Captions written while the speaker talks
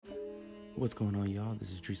What's going on, y'all? This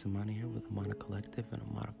is Dries Amana here with Amana Collective and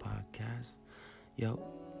Amana Podcast. Yo,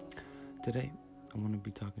 today I want to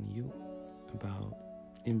be talking to you about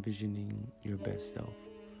envisioning your best self.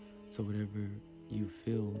 So whatever you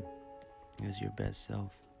feel as your best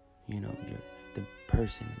self, you're the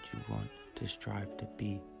person that you want to strive to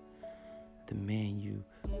be, the man you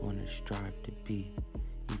want to strive to be,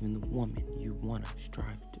 even the woman you want to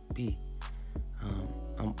strive to be.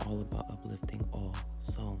 I'm all about uplifting all,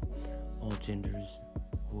 so all genders,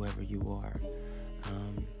 whoever you are,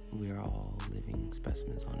 we are all living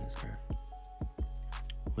specimens on this earth.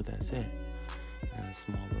 With that said, a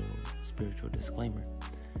small little spiritual disclaimer.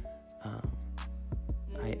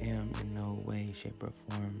 I am in no way, shape, or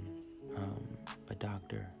form a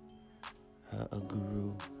doctor, a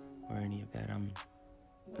guru, or any of that. I'm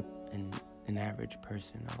an average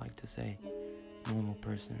person, I like to say, normal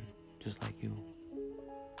person, just like you.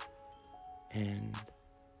 And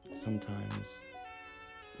sometimes,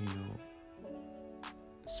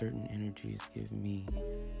 certain energies give me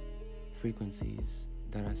frequencies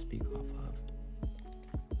that I speak off of.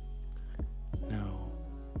 Now,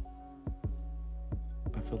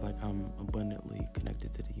 I feel like I'm abundantly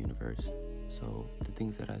connected to the universe, so the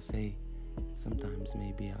things that I say sometimes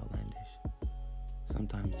may be outlandish,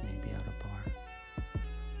 sometimes may be out of bar,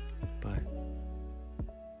 but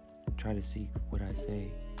try to seek what I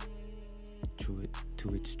say to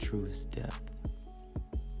its truest depth.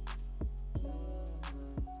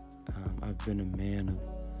 I've been a man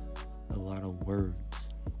of a lot of words,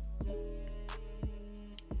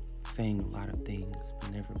 saying a lot of things,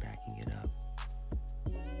 but never backing it up.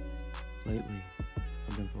 Lately,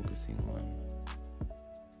 I've been focusing on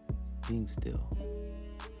being still,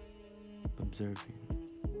 observing,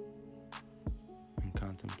 and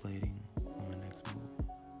contemplating on my next move.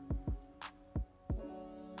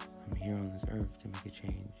 I'm here on this earth to make a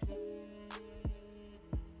change.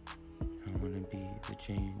 I want to be the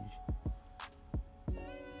change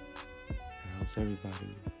that helps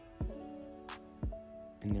everybody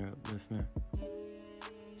in their upliftment,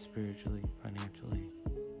 spiritually, financially,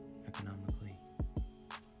 economically,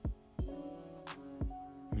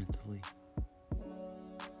 mentally,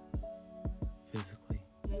 physically.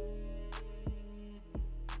 I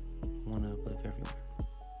want to uplift everyone.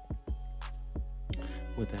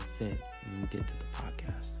 With that said, let me get to the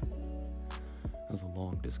podcast. That was a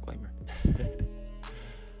long disclaimer.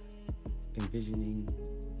 Envisioning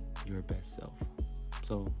your best self.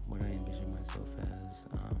 So what I envision myself as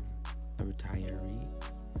a retiree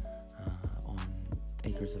on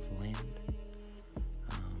acres of land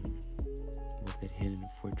with a hidden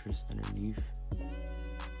fortress underneath.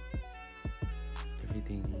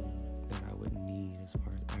 Everything that I would need as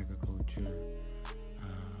far as agriculture,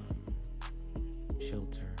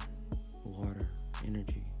 shelter, water,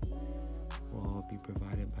 energy will all be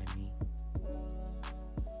provided by me.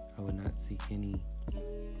 I would not seek any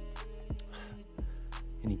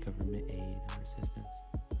government aid or assistance.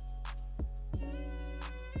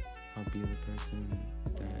 I'll be the person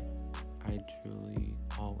that I truly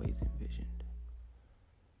always envisioned,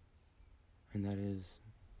 and that is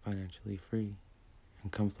financially free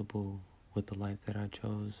and comfortable with the life that I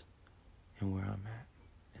chose and where I'm at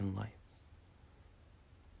in life.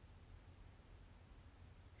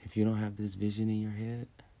 If you don't have this vision in your head,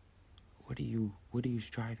 what are you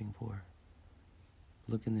striving for?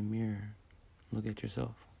 Look in the mirror. Look at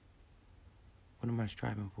yourself. What am I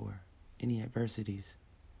striving for? Any adversities,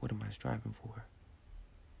 what am I striving for?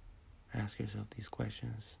 Ask yourself these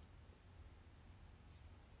questions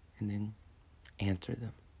and then answer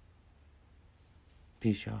them.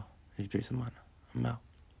 Peace, y'all. It's Dries Amana. I'm out.